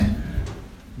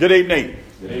Good evening.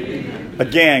 Good evening.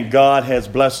 Again, God has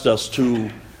blessed us to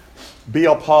be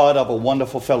a part of a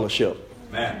wonderful fellowship.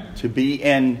 Amen. To be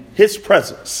in His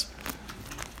presence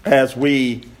as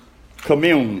we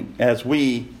commune, as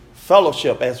we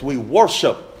fellowship, as we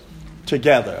worship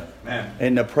together. Amen.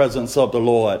 In the presence of the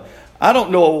Lord. I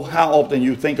don't know how often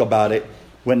you think about it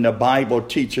when the Bible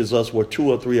teaches us where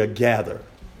two or three are gathered.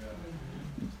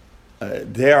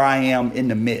 There I am in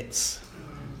the midst.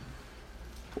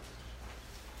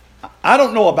 I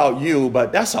don't know about you,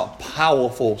 but that's a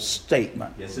powerful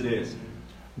statement. Yes, it is.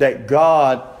 That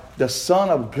God, the Son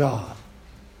of God,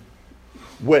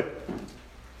 would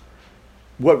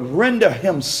render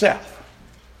Himself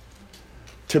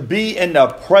to be in the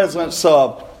presence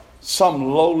of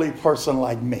some lowly person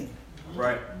like me.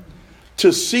 Right.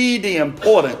 To see the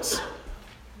importance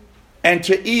and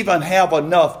to even have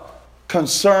enough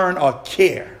concern or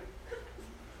care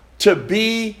to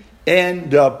be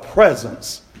in the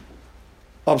presence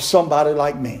of somebody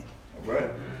like me.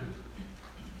 Right.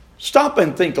 Stop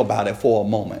and think about it for a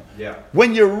moment. Yeah.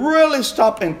 When you really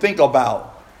stop and think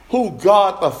about who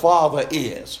God the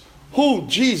is, who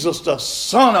Jesus the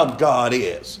Son of God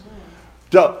is,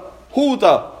 who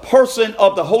the person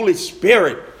of the Holy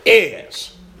Spirit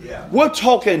is, Yeah. we're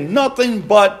talking nothing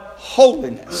but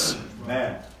holiness.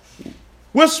 Man.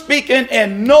 We're speaking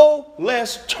in no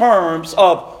less terms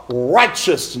of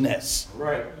righteousness.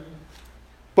 Right.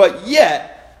 But yet,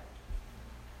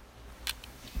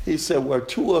 He said, where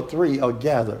two or three are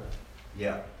gathered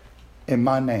Yeah. in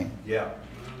my name, Yeah.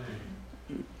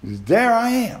 there I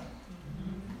am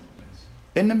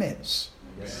in the midst.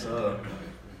 Yes, sir.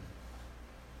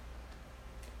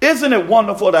 Isn't it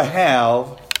wonderful to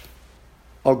have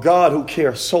a God who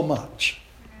cares so much?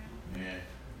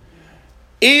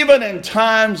 Even in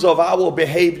times of our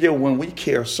behavior when we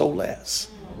care so less.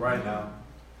 Right now.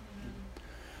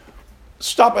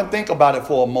 Stop and think about it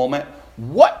for a moment.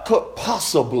 What could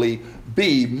possibly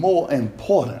be more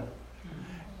important?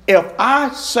 If I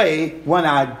say when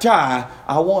I die,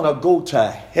 I want to go to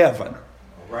heaven.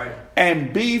 Right.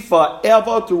 And be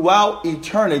forever throughout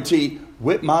eternity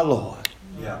with my Lord.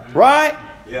 Yeah. Right?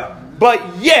 Yeah. But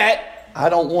yet, I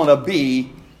don't want to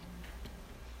be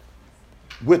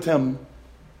with Him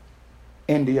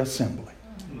in the assembly.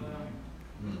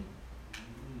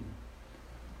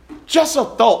 Just a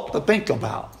thought to think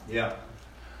about. Yeah.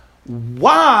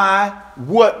 Why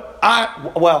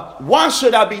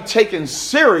should I be taken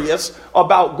serious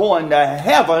about going to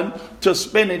heaven to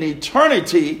spend an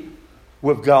eternity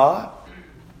with God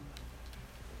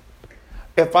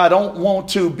if I don't want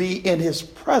to be in His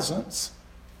presence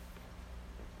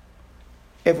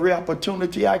every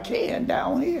opportunity I can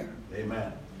down here?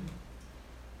 Amen.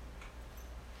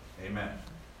 Amen.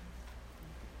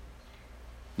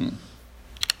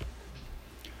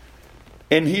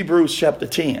 In Hebrews chapter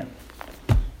 10,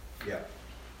 Yeah.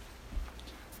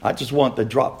 I just want to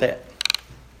drop that.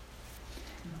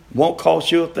 Won't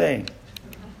cost you a thing.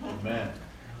 Amen.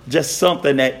 Just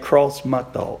something that crossed my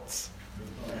thoughts.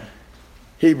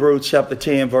 Hebrews chapter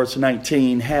 10, verse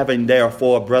 19, having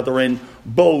therefore, brethren,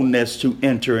 boldness to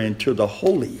enter into the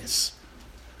holiest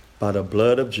by the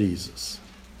blood of Jesus.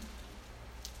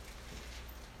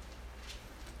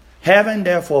 Having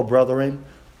therefore, brethren,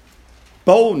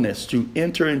 boldness to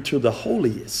enter into the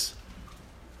holiest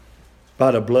by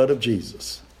the blood of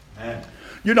Jesus. Amen.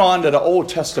 You know, under the Old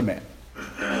Testament,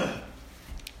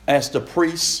 as the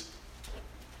priests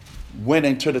went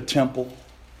into the temple,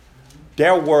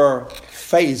 there were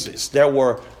phases, there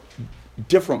were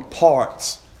different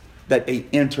parts that they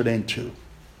entered into.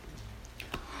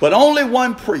 But only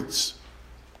one priest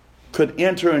could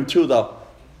enter into the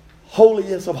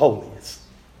holiest of holiest.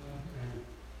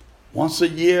 Once a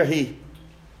year, he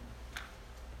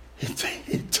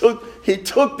took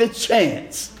the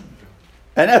chance.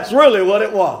 And that's really what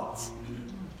it was.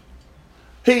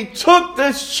 He took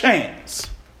this chance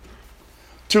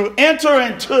to enter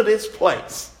into this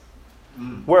place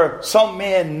where some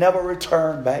men never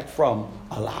returned back from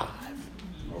alive.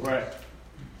 All right.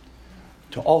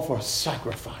 To offer a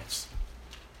sacrifice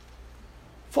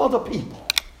for the people.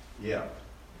 Yeah.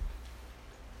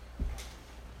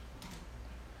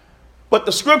 But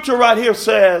the scripture right here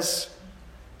says,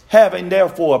 having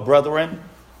therefore, brethren,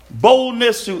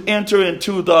 boldness to enter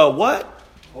into the what?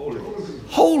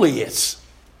 Holiest.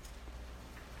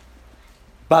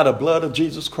 By the blood of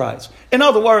Jesus Christ. In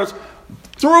other words,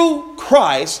 through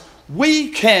Christ, we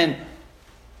can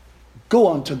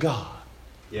go unto God.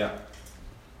 Yeah.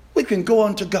 We can go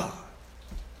unto God.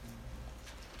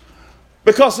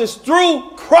 Because it's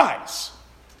through Christ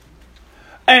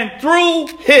and through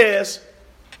His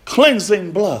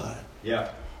cleansing blood, Yeah.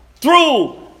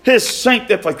 through his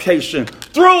sanctification,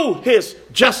 through his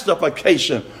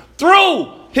justification,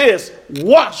 through his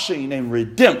washing and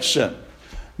redemption.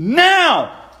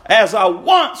 Now, as I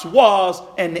once was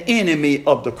an enemy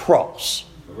of the cross,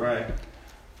 Right.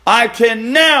 I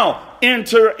can now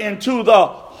enter into the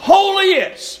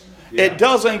holiest. Yeah. It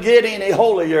doesn't get any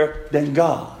holier than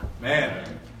God.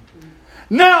 Man.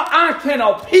 Now I can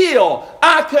appeal.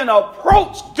 I can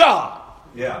approach God.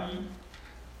 Yeah.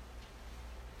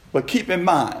 But keep in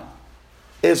mind,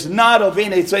 it's not of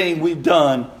anything we've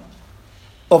done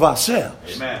of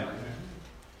ourselves. Amen.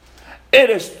 It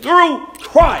is through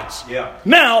Christ. Yeah.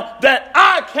 Now that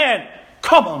I can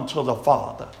come unto the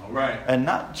Father. All right. And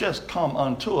not just come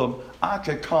unto him, I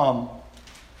can come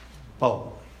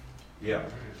boldly. Yeah.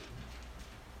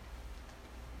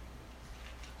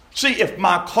 See, if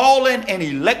my calling and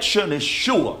election is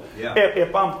sure, Yeah.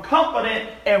 if I'm confident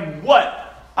in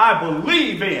what I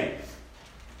believe in,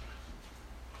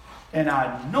 and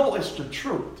I know it's the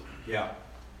truth, Yeah.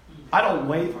 I don't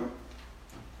waver.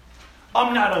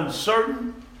 I'm not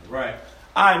uncertain. Right.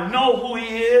 I know who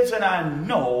he is and I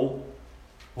know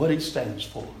what he stands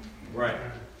for. Right.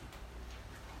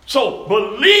 So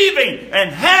believing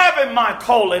and having my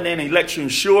calling and election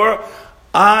sure,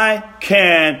 I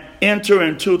can enter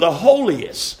into the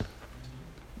holiest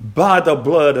by the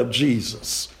blood of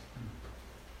Jesus.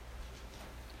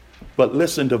 But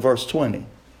listen to verse 20.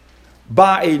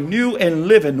 By a new and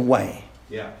living way,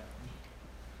 Yeah.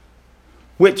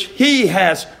 which he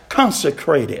has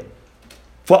consecrated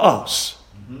for us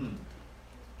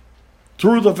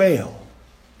through the veil.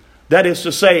 That is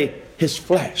to say, his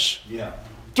flesh. Yeah.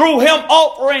 Through him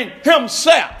offering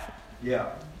himself. Yeah.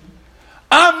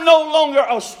 I'm no longer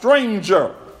a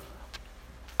stranger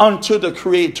unto the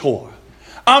Creator.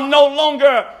 I'm no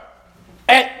longer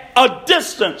at a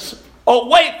distance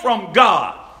away from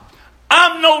God.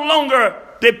 I'm no longer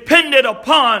dependent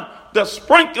upon the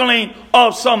sprinkling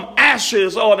of some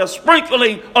ashes or the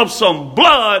sprinkling of some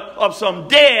blood of some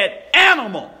dead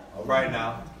animal. All right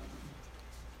now.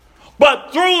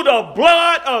 But through the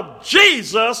blood of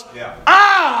Jesus, Yeah.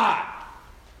 I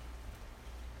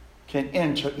can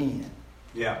enter in.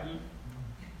 Yeah.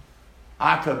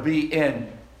 I could be in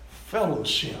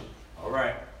fellowship All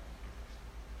right.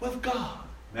 with God.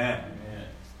 Man.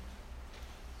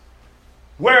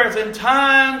 Whereas in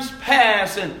times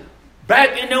past and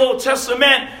back in the Old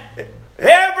Testament,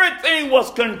 everything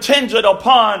was contingent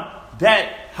upon that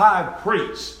high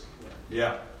priest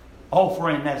Yeah.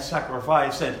 offering that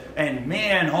sacrifice and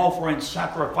men offering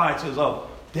sacrifices of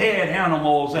dead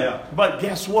animals. Yeah. But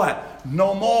guess what?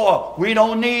 No more. We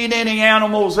don't need any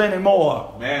animals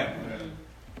anymore. Man.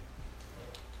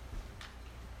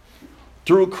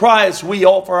 Through Christ, we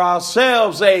offer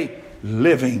ourselves a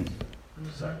living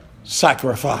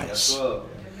sacrifice, Good.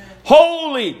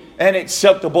 holy and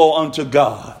acceptable unto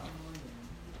God.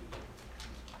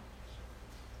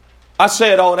 I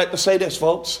said all that to say this,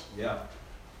 folks. Yeah.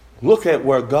 Look at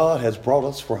where God has brought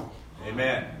us from.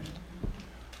 Amen.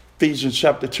 Ephesians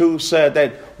chapter 2 said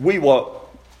that we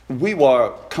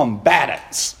were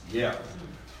combatants Yeah.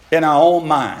 in our own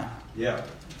mind. Yeah.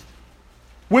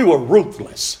 We were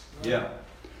ruthless Yeah.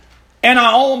 in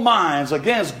our own minds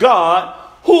against God,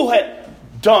 who had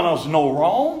done us no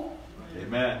wrong.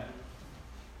 Amen.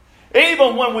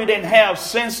 Even when we didn't have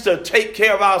sense to take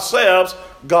care of ourselves,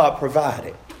 God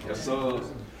provided. Yes, sir.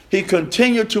 He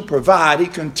continued to provide. He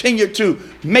continued to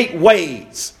make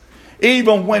ways.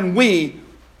 Even when we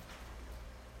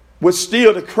would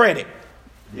steal the credit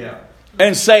Yeah.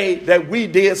 and say that we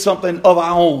did something of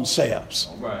our own selves.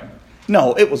 All right.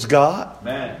 No, it was God.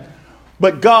 Man.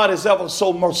 But God is ever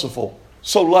so merciful,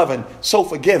 so loving, so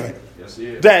forgiving, Yes, he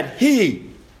is. that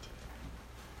he,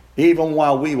 even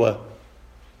while we were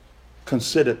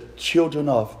considered children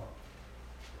of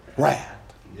wrath,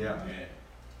 Yeah.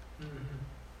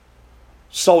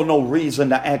 saw no reason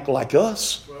to act like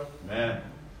us, Man.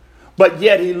 but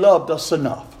yet he loved us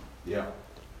enough Yeah.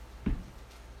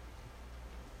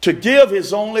 to give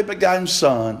his only begotten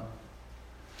Son,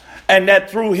 and that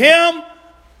through him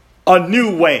a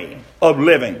new way of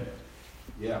living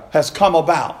Yeah. has come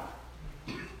about.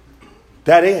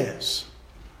 That is,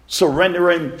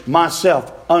 surrendering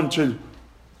myself unto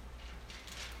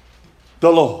the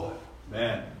Lord.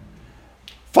 Man.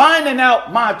 Finding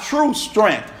out my true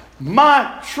strength,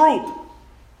 my true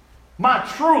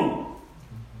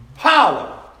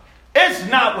power. It's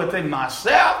not within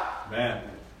myself. Man.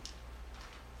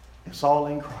 It's all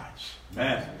in Christ.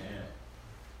 Man.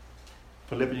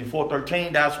 Philippians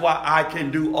 4:13, that's why I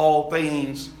can do all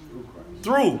things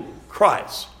through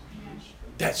Christ.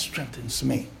 That strengthens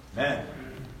me. Man.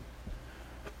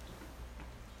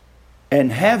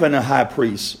 and having a high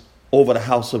priest over the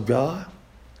house of God,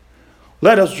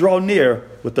 let us draw near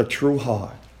with a true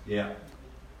heart. Yeah.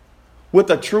 With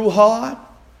a true heart,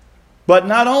 but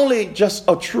not only just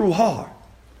a true heart,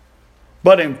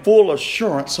 but in full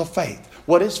assurance of faith.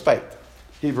 What is faith?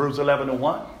 Hebrews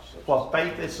 11:1. For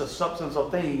faith is the substance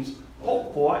of things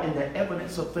hoped for and the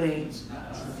evidence of things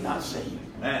not seen.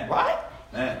 Man. Right?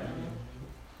 Man.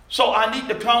 So I need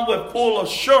to come with full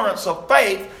assurance of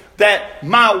faith that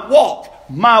my walk,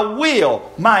 my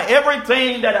will, my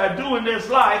everything that I do in this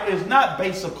life is not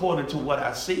based according to what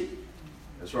I see.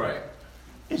 That's right.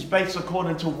 It's based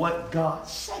according to what God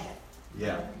said.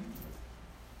 Yeah.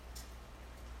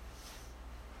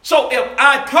 So if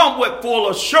I come with full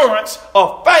assurance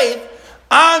of faith,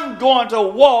 I'm going to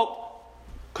walk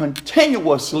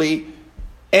continuously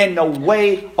in the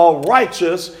way of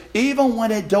righteous, even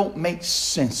when it don't make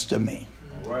sense to me.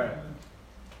 All right.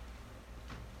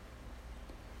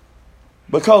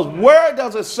 Because where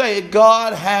does it say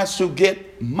God has to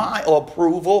get my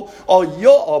approval or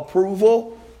your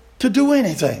approval to do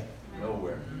anything?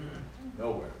 Nowhere.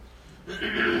 Nowhere.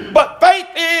 But faith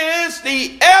is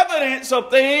the evidence of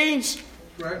things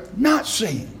not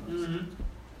seen.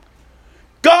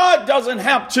 God doesn't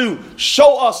have to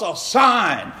show us a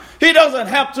sign. He doesn't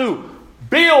have to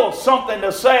build something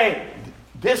to say,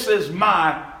 this is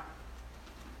my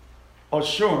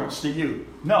assurance to you.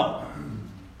 No.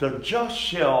 The just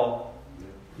shall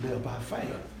live by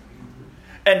faith.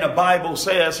 And the Bible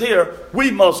says here, we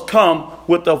must come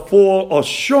with the full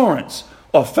assurance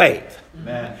of faith.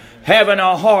 Amen. Having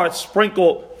our hearts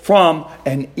sprinkled from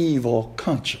an evil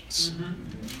conscience.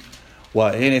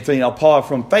 Well, anything apart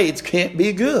from faith can't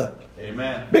be good.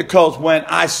 Amen. Because when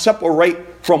I separate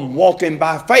from walking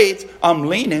by faith, I'm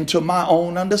leaning to my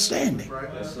own understanding. Right.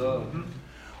 Yes, sir.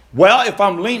 Well, if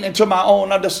I'm leaning to my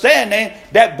own understanding,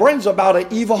 that brings about an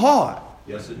evil heart.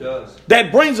 Yes, it does.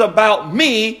 That brings about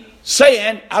me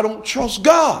saying, I don't trust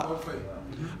God.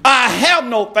 I have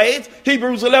no faith.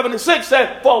 Hebrews 11:6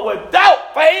 said, for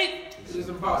without faith,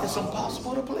 it's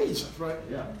impossible to please Him. Right.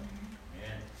 Yeah.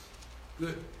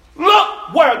 Good.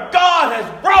 Look where God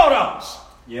has brought us.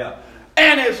 Yeah.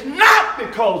 And it's not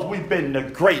because we've been the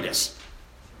greatest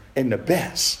and the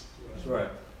best That's right.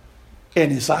 in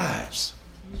His eyes,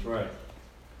 That's right.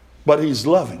 but He's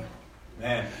loving.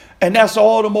 Man. And that's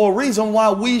all the more reason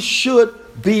why we should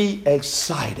be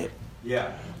excited.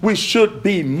 Yeah. We should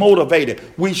be motivated.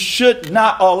 We should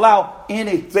not allow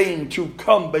anything to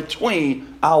come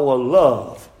between our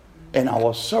love and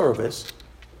our service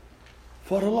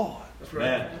for the Lord. That's right.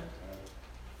 Man.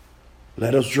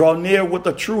 Let us draw near with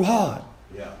a true heart,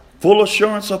 Yeah. full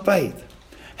assurance of faith,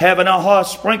 having our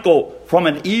hearts sprinkled from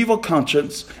an evil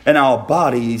conscience and our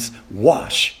bodies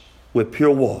washed with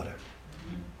pure water.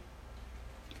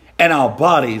 And our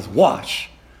bodies washed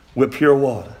with pure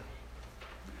water.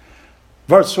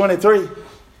 Verse 23,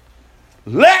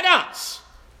 let us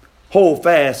hold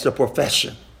fast the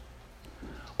profession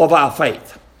of our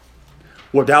faith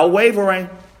without wavering,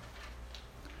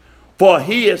 for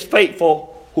He is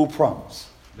faithful who promised.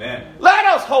 Man. Let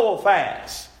us hold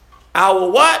fast our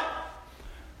what?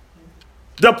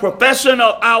 The profession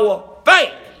of our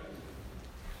faith.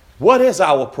 What is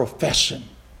our profession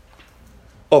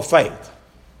of faith?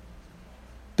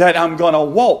 That I'm going to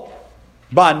walk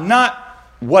by not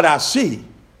what I see,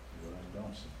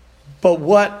 but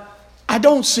what I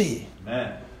don't see.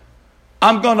 Man.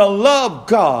 I'm going to love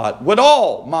God with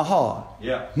all my heart,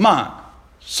 Yeah. mind,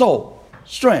 soul,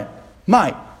 strength,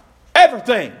 might,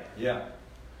 everything. Yeah.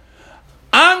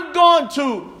 I'm going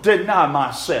to deny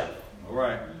myself All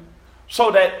right.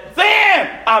 so that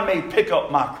then I may pick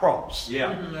up my cross Yeah.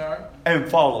 All right. and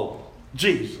follow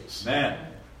Jesus. Man.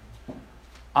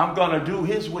 I'm going to do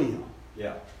His will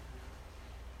Yeah.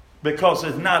 because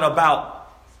it's not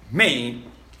about me.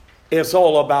 It's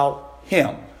all about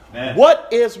Him. Man. What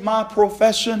is my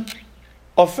profession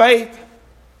of faith?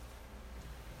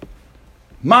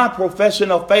 My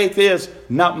profession of faith is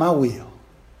not my will,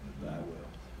 Thy will.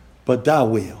 but Thy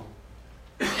will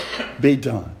be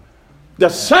done. The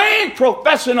same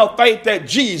profession of faith that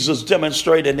Jesus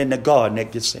demonstrated in the Garden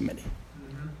of Gethsemane.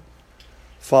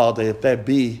 Father, if there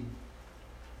be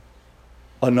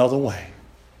another way,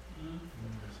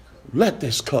 let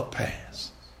this cup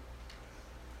pass.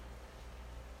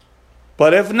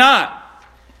 But if not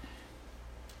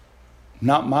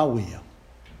my will,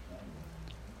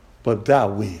 but Thy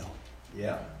will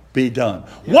Yeah. be done.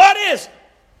 What is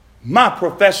my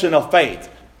profession of faith?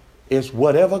 It's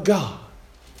whatever God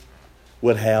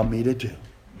would have me to do.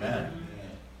 Man.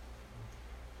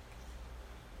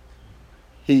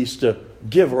 He's the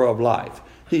giver of life.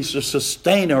 He's the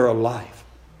sustainer of life.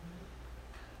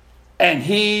 And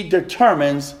he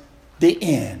determines the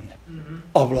end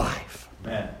of life.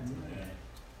 Amen.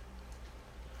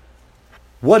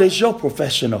 What is your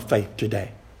profession of faith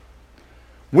today?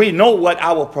 We know what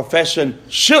our profession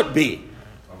should be.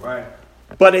 All right.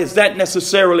 But is that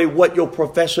necessarily what your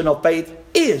profession of faith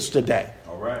is today?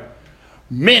 All right.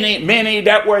 Many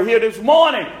that were here this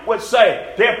morning would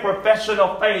say their profession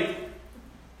of faith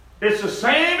is the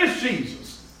same as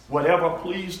Jesus. Whatever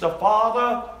pleased the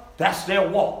Father, that's their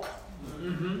walk.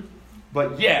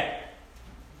 But yet,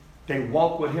 they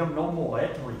walk with him no more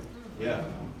at 3. Yeah.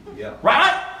 Yeah.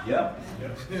 Right? Yeah.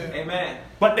 Amen.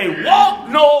 But they walk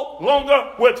no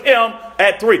longer with him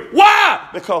at 3. Why?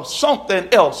 Because something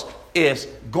else is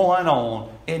going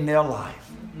on in their life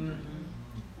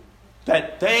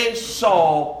that they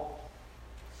saw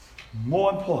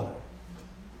more important,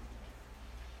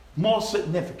 more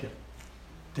significant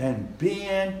than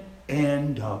being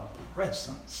in the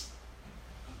presence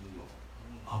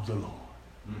of the Lord.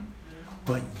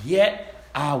 But yet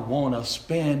I want to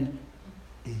spend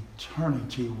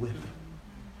eternity with him.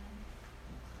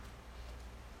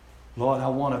 Lord, I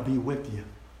want to be with you.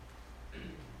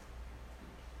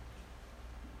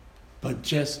 But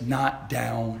just not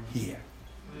down here.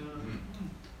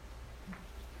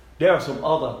 There are some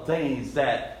other things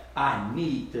that I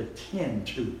need to tend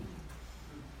to.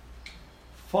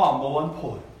 Far more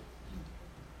important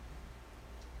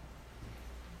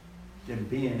than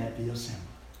being at the assembly.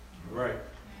 Right.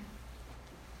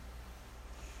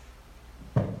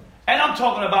 And I'm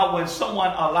talking about when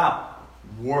someone allows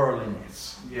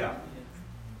worldliness. Yeah.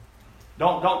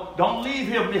 Don't leave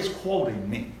here misquoting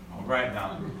me. All right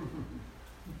now.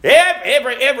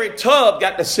 Every tub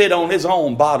got to sit on his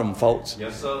own bottom, folks.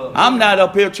 Yes, sir. I'm not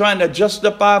up here trying to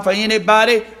justify for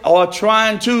anybody or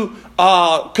trying to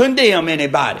condemn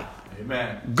anybody.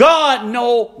 Amen. God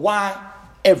knows why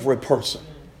every person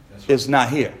is not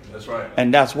here. That's right.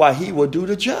 And that's why he will do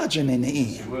the judging in the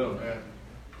He end. will, man.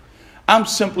 I'm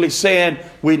simply saying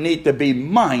we need to be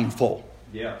mindful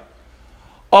Yeah.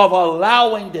 of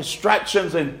allowing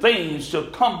distractions and things to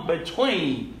come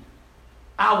between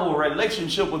our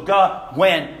relationship with God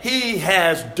when he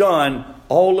has done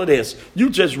all of this. You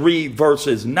just read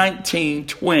verses 19,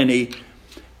 20,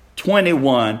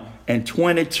 21, and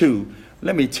 22.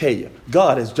 Let me tell you,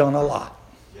 God has done a lot.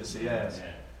 Yes, he has.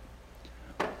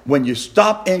 When you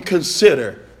stop and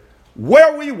consider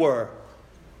where we were,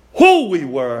 who we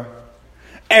were,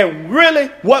 and really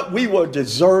what we were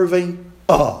deserving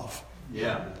of.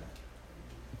 Yeah.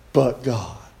 But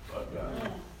God. But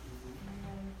God.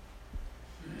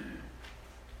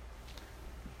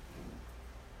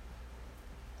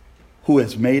 Who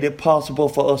has made it possible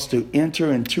for us to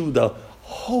enter into the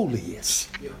holiest.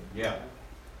 Yeah.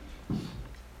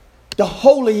 The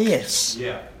holiest.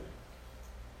 Yeah.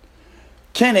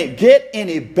 Can it get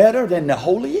any better than the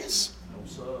holiest? No,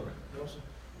 sir. No, sir.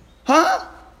 Huh?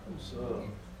 No, sir.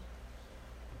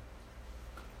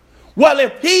 Well,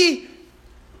 if he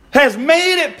has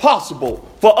made it possible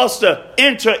for us to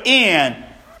enter in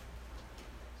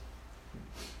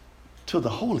to the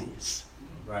holiest,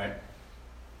 Right.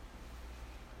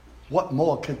 what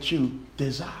more could you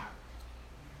desire?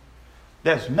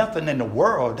 There's nothing in the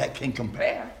world that can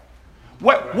compare.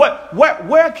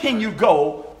 Where can you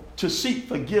go to seek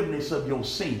forgiveness of your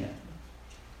sin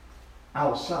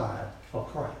outside of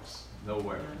Christ?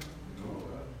 Nowhere.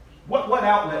 What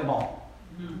outlet mall?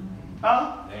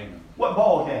 Huh? Ain't none. What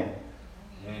ball game?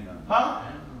 Ain't none. Huh?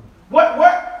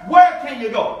 Where can you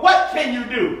go? What can you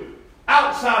do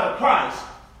outside of Christ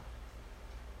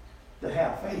to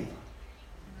have favor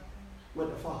with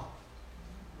the Father?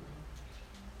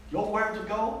 Nowhere to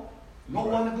go, no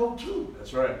one to go to.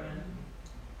 That's right.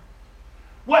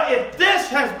 Well, if this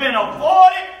has been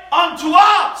afforded unto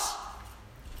us,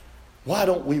 why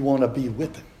don't we want to be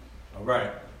with him? All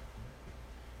right.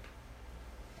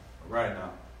 All right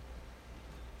now.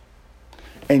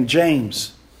 And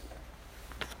James,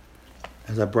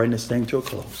 as I bring this thing to a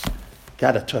close,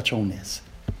 got to touch on this.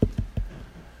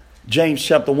 James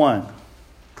chapter 1,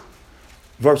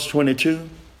 verse 22.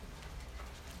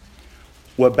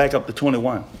 Well, back up to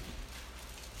 21.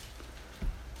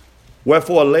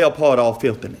 Wherefore lay apart all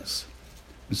filthiness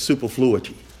and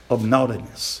superfluity of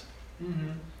naughtiness,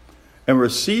 and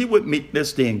receive with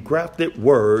meekness the engrafted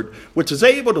word, which is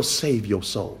able to save your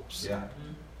souls. Yeah.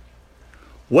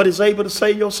 What is able to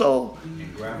save your soul?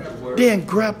 Engrafted word. The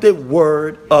engrafted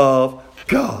word of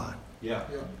God. Yeah.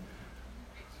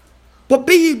 But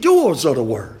be ye doers of the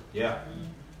word, Yeah.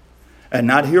 and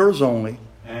not hearers only,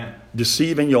 Man.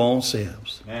 deceiving your own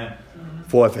selves. Man.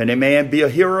 For if any man be a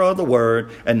hearer of the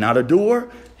word and not a doer,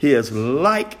 he is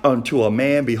like unto a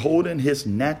man beholding his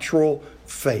natural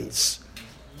face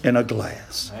in a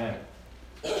glass. Man.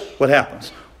 What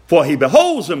happens? For he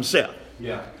beholds himself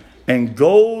Yeah. and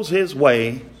goes his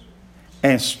way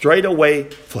and straightway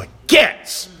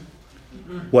forgets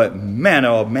what manner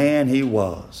of man he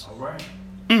was. All right.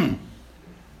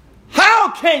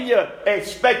 How can you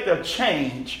expect a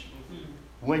change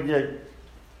when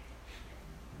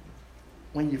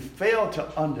you fail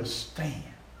to understand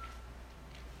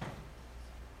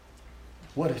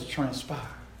what has transpired?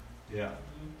 Yeah.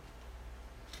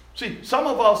 See, some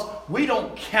of us, we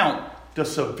don't count the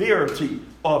severity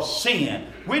of sin.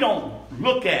 We don't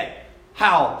look at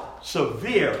how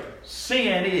severe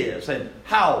sin is and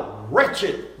how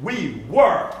wretched we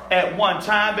were at one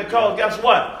time, because guess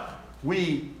what?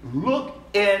 We look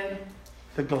in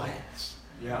the glass.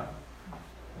 Yeah.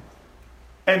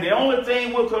 And the only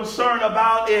thing we're concerned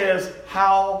about is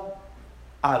how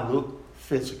I look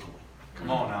physically.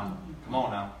 Come on now. Come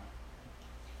on now.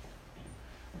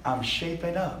 I'm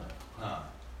shaping up. Huh.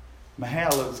 My hair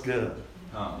looks good.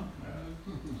 Huh.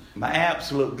 My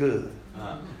abs look good.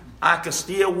 Huh. I could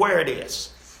still wear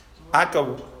this. I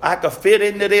could fit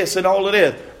into this and all of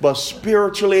this. But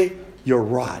spiritually, you're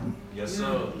rotten. Yes,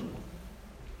 sir.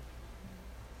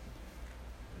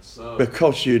 Yes, sir.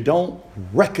 Because you don't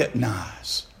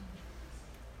recognize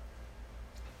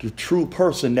the true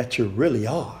person that you really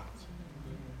are.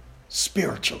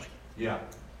 Spiritually. Yeah.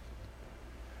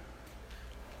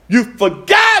 You've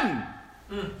forgotten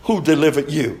who delivered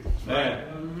you. Man.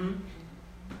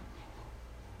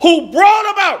 Who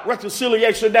brought about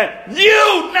reconciliation that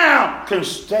you now can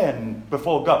stand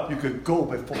before God. You could go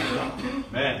before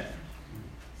God. Man.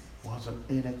 Wasn't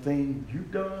anything you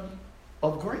done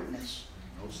of greatness.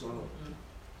 No, sir.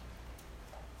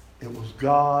 It was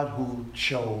God who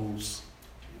chose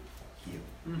you.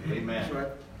 Amen. That's right.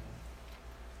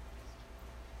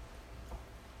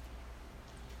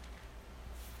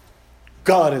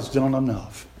 God has done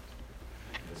enough.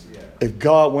 Yes, yeah. If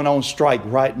God went on strike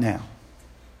right now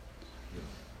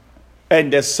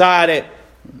and decided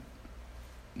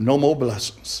no more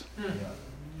blessings,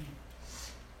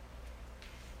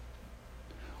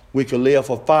 we could live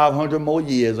for 500 more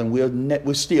years and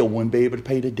we still wouldn't be able to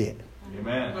pay the debt.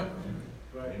 Amen.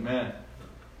 Amen.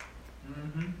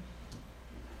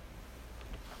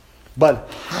 But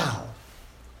how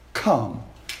come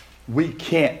we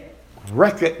can't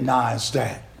recognize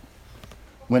that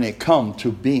when it comes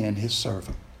to being his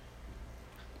servant?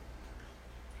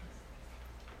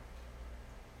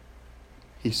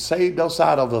 He saved us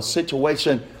out of a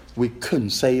situation we couldn't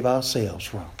save ourselves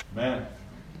from. Man.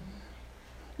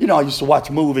 You know, I used to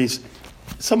watch movies.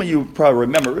 Some of you probably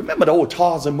remember the old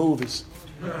Tarzan movies?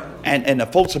 And the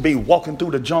folks would be walking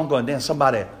through the jungle and then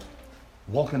somebody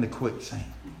walking the quicksand.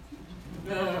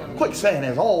 Quicksand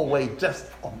has always just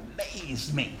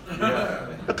amazed me.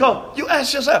 Because you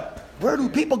ask yourself, where do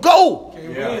people go?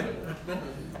 Yeah.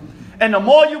 And the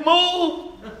more you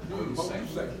move, you sink.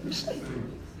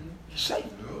 You sink.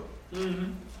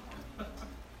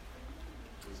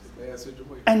 Bad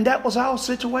situation. And that was our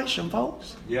situation,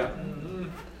 folks. Yeah.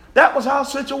 That was our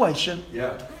situation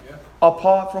Yeah.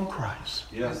 apart from Christ.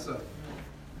 Yes, sir.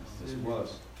 Yes, it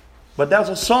was. But there's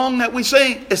a song that we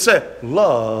sing. It said,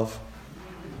 love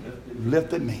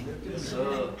lifted me. Yes,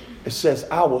 sir. It says,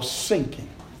 I was sinking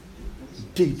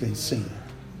deep in sin,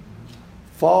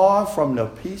 far from the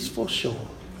peaceful shore,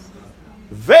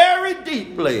 very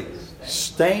deeply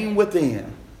stained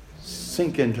within,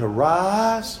 sinking to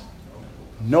rise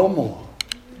no more.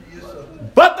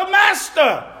 But the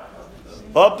master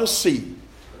of the sea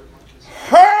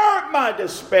heard my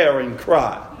despairing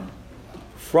cry.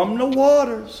 From the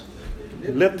waters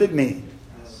lifted me.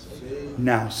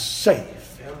 Now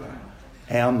safe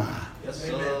am I. Yes,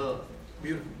 sir.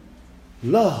 Beautiful.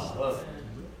 Love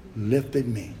lifted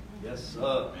me. Yes,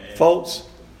 sir. Folks,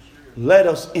 let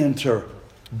us enter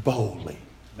boldly.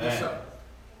 Yes, Man. sir.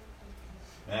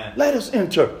 Man. Let us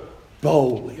enter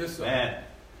boldly. Yes, sir. Man.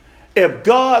 If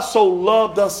God so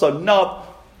loved us enough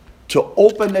to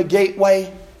open the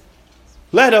gateway,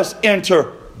 let us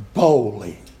enter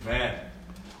boldly Man.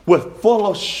 with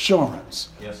full assurance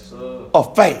Yes, sir.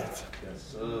 of faith, Yes,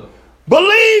 sir.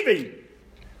 believing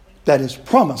that his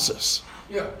promises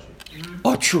Yeah.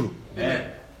 are true.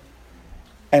 Man.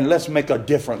 And let's make a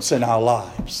difference in our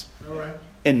lives All right.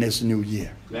 in this new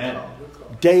year, Man.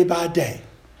 day by day.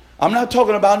 I'm not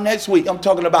talking about next week. I'm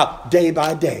talking about day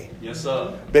by day, Yes,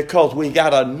 sir. because we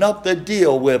got enough to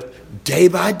deal with day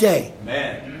by day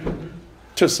Man.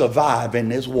 to survive in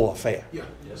this warfare. Yeah.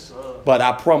 Yes, sir. But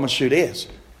I promise you this,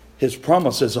 his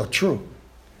promises are true.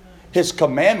 His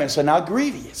commandments are not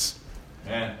grievous.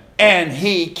 Amen. And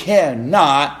he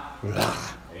cannot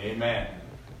lie. Amen.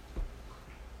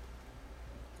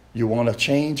 You want to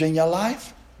change in your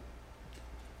life?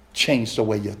 Change the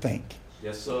way you think.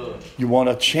 Yes, sir. You want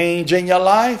to change in your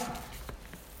life?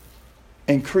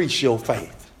 Increase your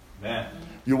faith. Amen.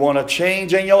 You want to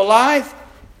change in your life?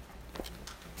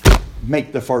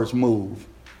 Make the first move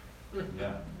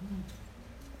Yeah.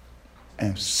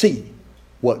 and see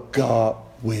what God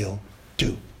will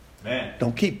do. Amen.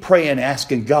 Don't keep praying,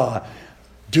 asking God,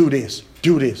 do this,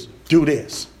 do this, do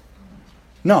this.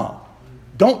 No.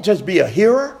 Don't just be a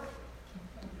hearer.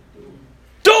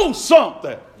 Do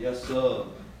something. Yes, sir.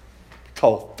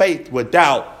 Because faith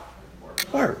without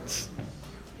works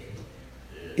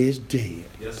is dead.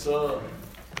 Yes, sir.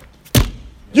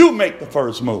 You make the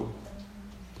first move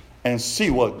and see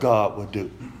what God will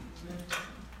do.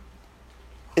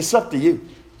 It's up to you.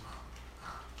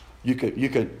 You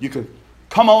could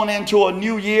come on into a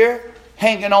new year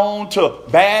hanging on to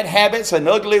bad habits and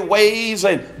ugly ways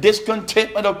and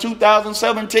discontentment of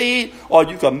 2017, or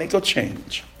you can make a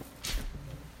change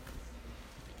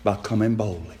by coming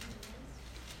boldly.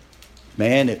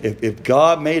 Man, if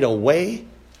God made a way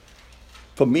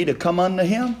for me to come unto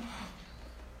him,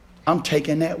 I'm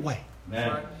taking that way.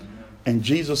 Amen. And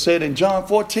Jesus said in John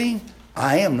 14,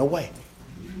 I am the way.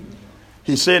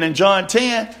 He said in John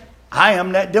 10, I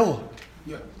am that door.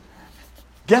 Yeah.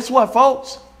 Guess what,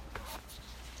 folks?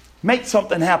 Make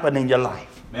something happen in your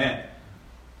life. Amen.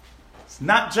 It's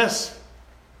not just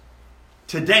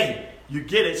today you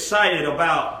get excited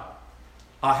about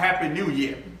a happy new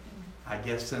year. I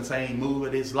guess since I ain't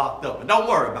moving, it's locked up. But don't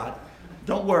worry about it.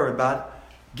 Don't worry about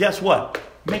it. Guess what?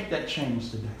 Make that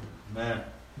change today. Amen.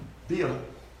 Be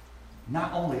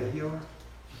not only a hearer,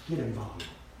 get involved.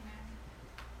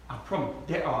 I promise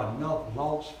there are enough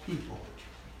lost people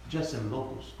just in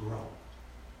Locust Grove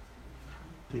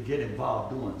to get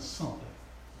involved doing something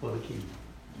for the kingdom.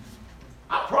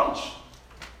 I promise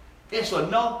you, it's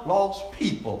enough lost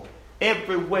people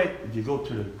everywhere. If you go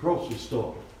to the grocery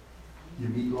store, you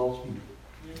meet lost people.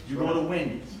 You go to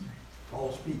Wendy's,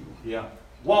 lost people. Yeah.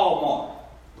 Walmart,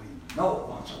 we know a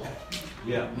bunch of lost people.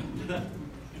 Yeah.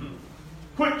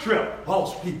 Quick Trip,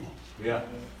 lost people. Yeah.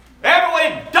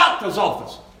 Everywhere, doctor's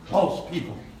office, lost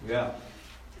people. Yeah.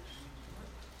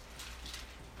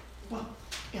 Well,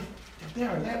 if there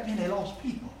are that many lost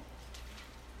people,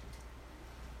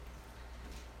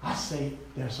 I say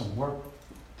there's some work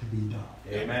to be done.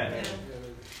 Amen.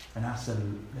 And I said,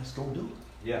 let's go do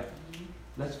it. Yeah.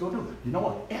 Let's go do it. You know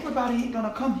what? Everybody ain't going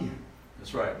to come here.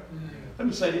 That's right. Let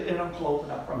me say this, and I'm closing.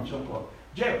 I promise you I'm closing.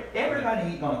 Jerry, everybody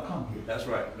ain't going to come here. That's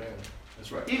right.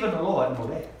 That's right. Even the Lord knows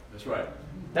that. That's right.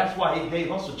 That's why he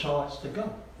gave us a charge to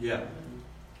go. Yeah.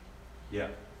 Yeah.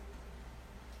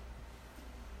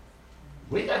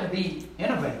 We got to be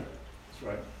innovative. That's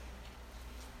right.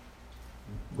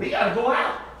 We got to go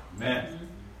out. Amen.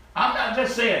 I'm not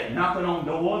just saying knocking on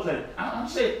doors. And I'm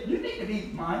saying you need to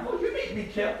be mindful. You need to be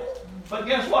careful. But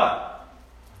guess what?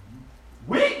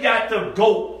 We got to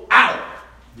go out.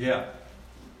 Yeah.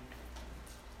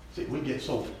 See, we get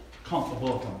so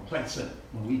comfortable and complacent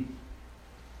when we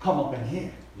come up in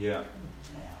here. Yeah.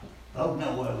 Don't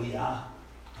know where we are.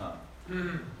 Huh.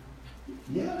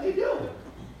 Yeah, they do.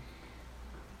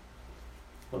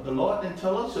 But the Lord didn't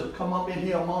tell us to come up in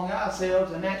here among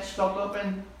ourselves and act stuck up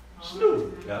and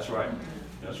snooty. That's right.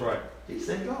 That's right. He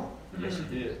said go. Yes, he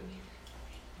did.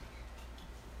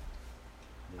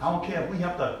 I don't care if we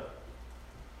have to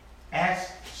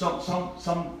ask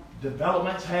some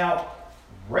developments have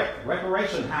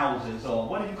recreation houses or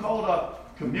what do you call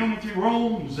it, community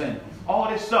rooms and all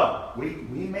this stuff. We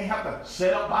may have to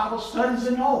set up Bible studies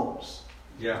in those.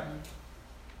 Yeah.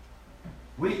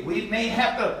 We may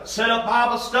have to set up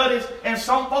Bible studies in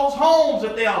some folks' homes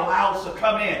if they allow us to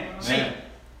come in. See,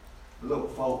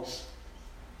 look, folks,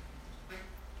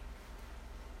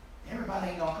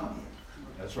 everybody ain't gonna come here.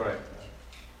 That's right.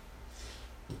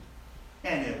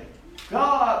 And if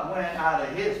God went out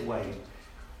of his way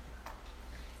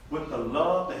with the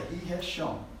love that he has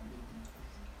shown,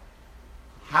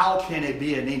 how can it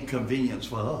be an inconvenience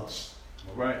for us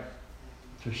All right.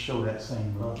 to show that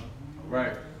same love All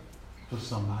right. to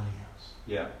somebody else?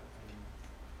 Yeah.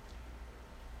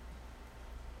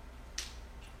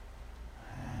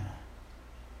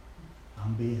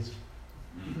 I'm busy.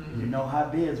 You know how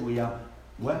busy we are.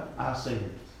 Well, I'll say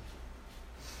this.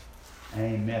 I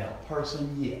ain't met a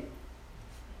person yet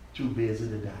too busy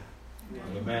to die.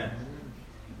 Amen.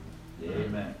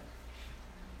 Amen.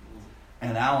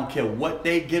 And I don't care what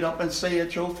they get up and say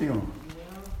at your funeral.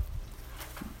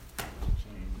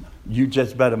 You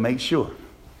just better make sure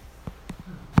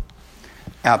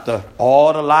After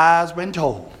all the lies been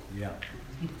told, Yeah.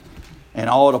 and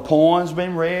all the poems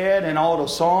been read, and all the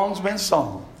songs been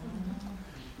sung,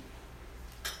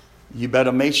 you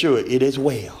better make sure it is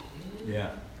well Yeah.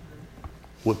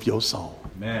 with your soul.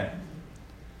 Man.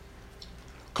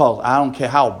 Because I don't care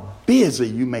how busy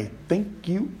you may think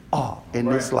you are in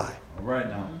this life. All right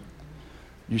now.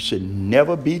 You should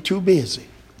never be too busy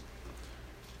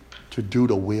to do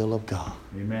the will of God.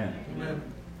 Amen. Amen.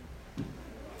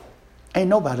 Ain't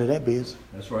nobody that busy.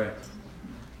 That's right.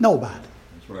 Nobody.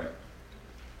 That's right.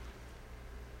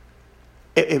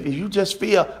 If you just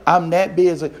feel I'm that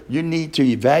busy, you need to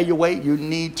evaluate. You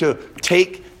need to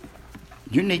take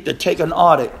an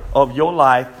audit of your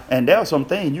life. And there are some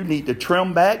things you need to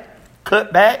trim back,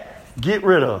 cut back, get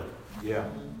rid of. Yeah.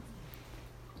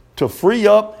 To free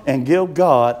up and give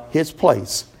God his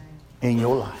place in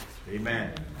your life.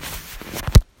 Amen.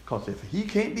 Because if he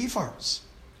can't be first,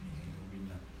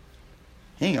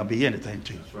 he ain't going to be anything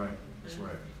to you. That's right. That's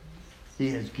right. He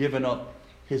has given up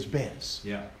his best.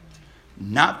 Yeah.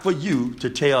 Not for you to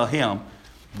tell him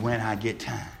when I get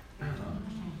time.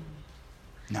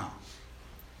 No.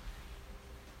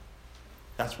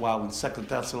 That's why when 2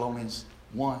 Thessalonians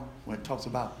 1, when it talks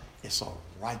about it's a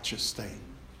righteous thing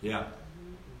Yeah.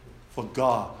 for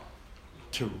God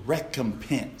to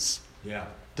recompense Yeah.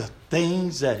 the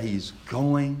things that he's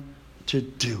going to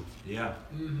do. Yeah.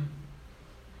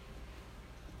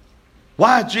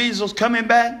 Why is Jesus coming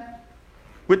back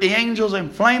with the angels in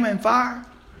flaming fire?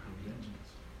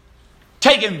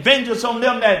 Taking vengeance on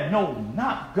them that know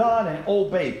not God and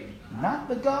obey not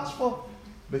the gospel,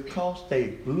 because they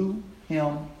blew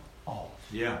him off.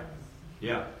 Yeah.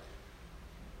 Yeah.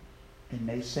 And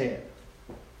they said,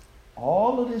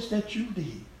 all of this that you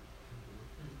did,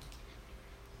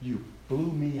 you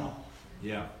blew me off.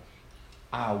 Yeah.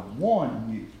 I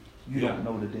warned you, you Yeah. don't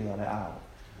know the day or the hour.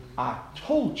 I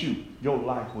told you your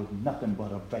life was nothing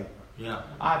but a vapor. Yeah.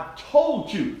 I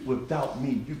told you without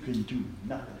me you can do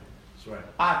nothing. That's right.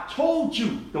 I told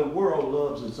you the world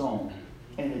loves its own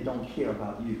and it don't care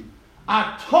about you.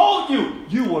 I told you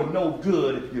you were no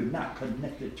good if you're not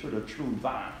connected to the true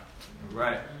vine.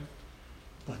 Right.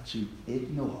 But you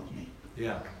ignored me.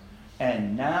 Yeah.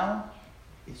 And now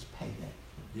it's payday.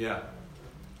 Yeah.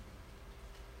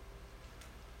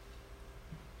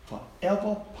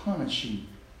 Forever punishing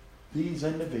these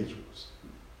individuals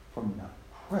from the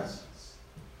presence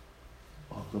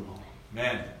of the Lord.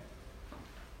 Man.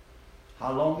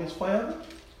 How long is forever?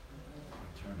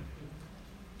 Eternity.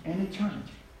 An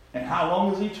eternity. And how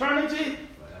long is eternity?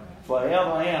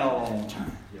 Forever and a long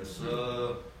time. Yes,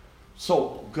 sir.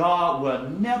 So God will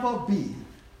never be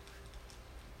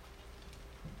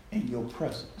in your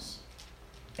presence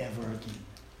ever again.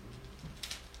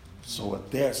 So if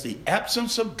there's the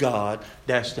absence of God,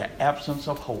 that's the absence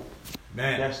of hope.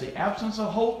 Man. That's the absence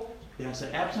of hope. That's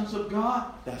the absence of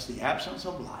God. That's the absence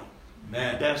of life.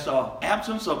 Man. That's the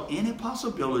absence of any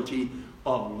possibility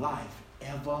of life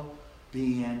ever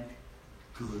being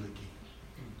good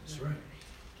again. That's right.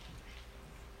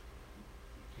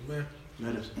 Amen.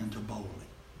 Let us enter boldly.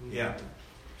 Yeah.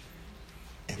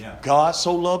 If Yeah. God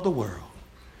so loved the world,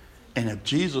 and if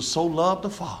Jesus so loved the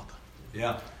Father,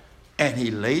 Yeah. and he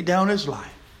laid down his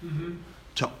life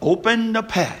to open the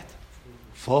path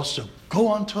for us to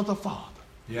go unto the Father,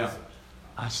 Yeah.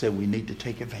 I said we need to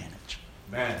take advantage.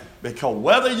 Man. Because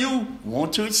whether you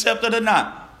want to accept it or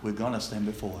not, we're going to stand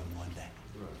before him one day.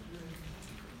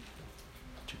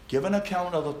 To give an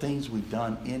account of the things we've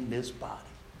done in this body.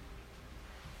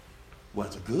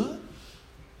 Was it good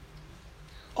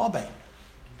or bad?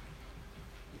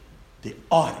 The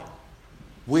audit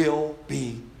will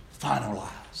be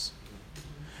finalized.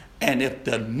 And if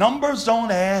the numbers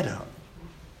don't add up,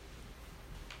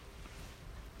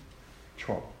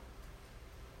 trouble.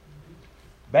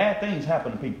 Bad things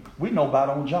happen to people. We know about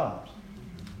on jobs.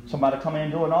 Somebody come in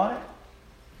and do an audit.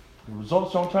 The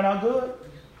results don't turn out good.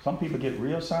 Some people get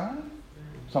reassigned.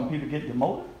 Some people get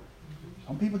demoted.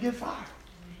 Some people get fired.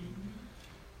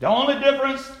 The only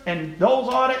difference in those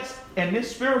audits and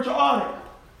this spiritual audit,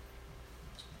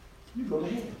 you go to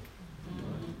hell.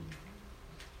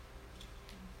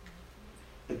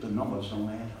 If the numbers don't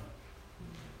add up.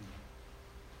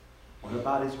 What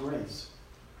about his grace?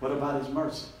 What about his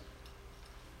mercy?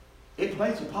 It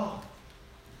plays a part.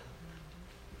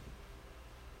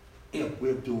 If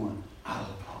we're doing our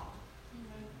part,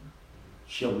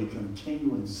 shall we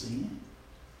continue in sin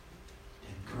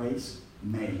that grace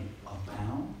may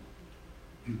abound?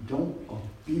 You don't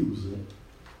abuse it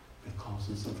because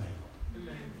it's available.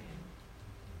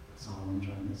 That's all I'm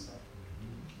trying to say.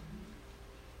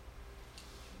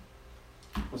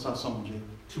 What's our song, Jay?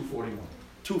 241.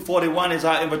 241 is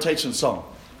our invitation song.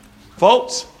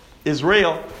 Folks, it's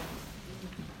real.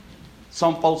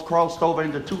 Some folks crossed over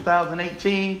into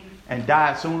 2018 and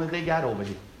died as soon as they got over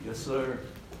here. Yes, sir.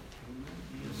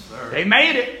 Yes, sir. They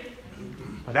made it,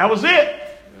 but that was it.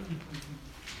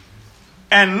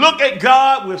 And look at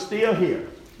God, we're still here.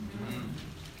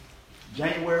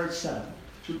 January 7th,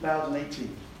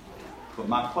 2018. But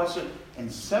my question, in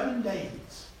 7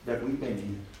 days that we've been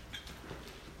here,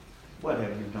 what have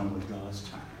you done with God's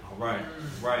time? All right.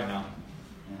 Right now.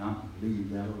 And I'm going to leave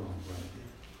that alone right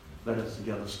there. Let us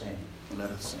together stand and let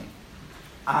us sing.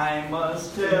 I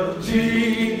must tell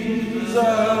Jesus.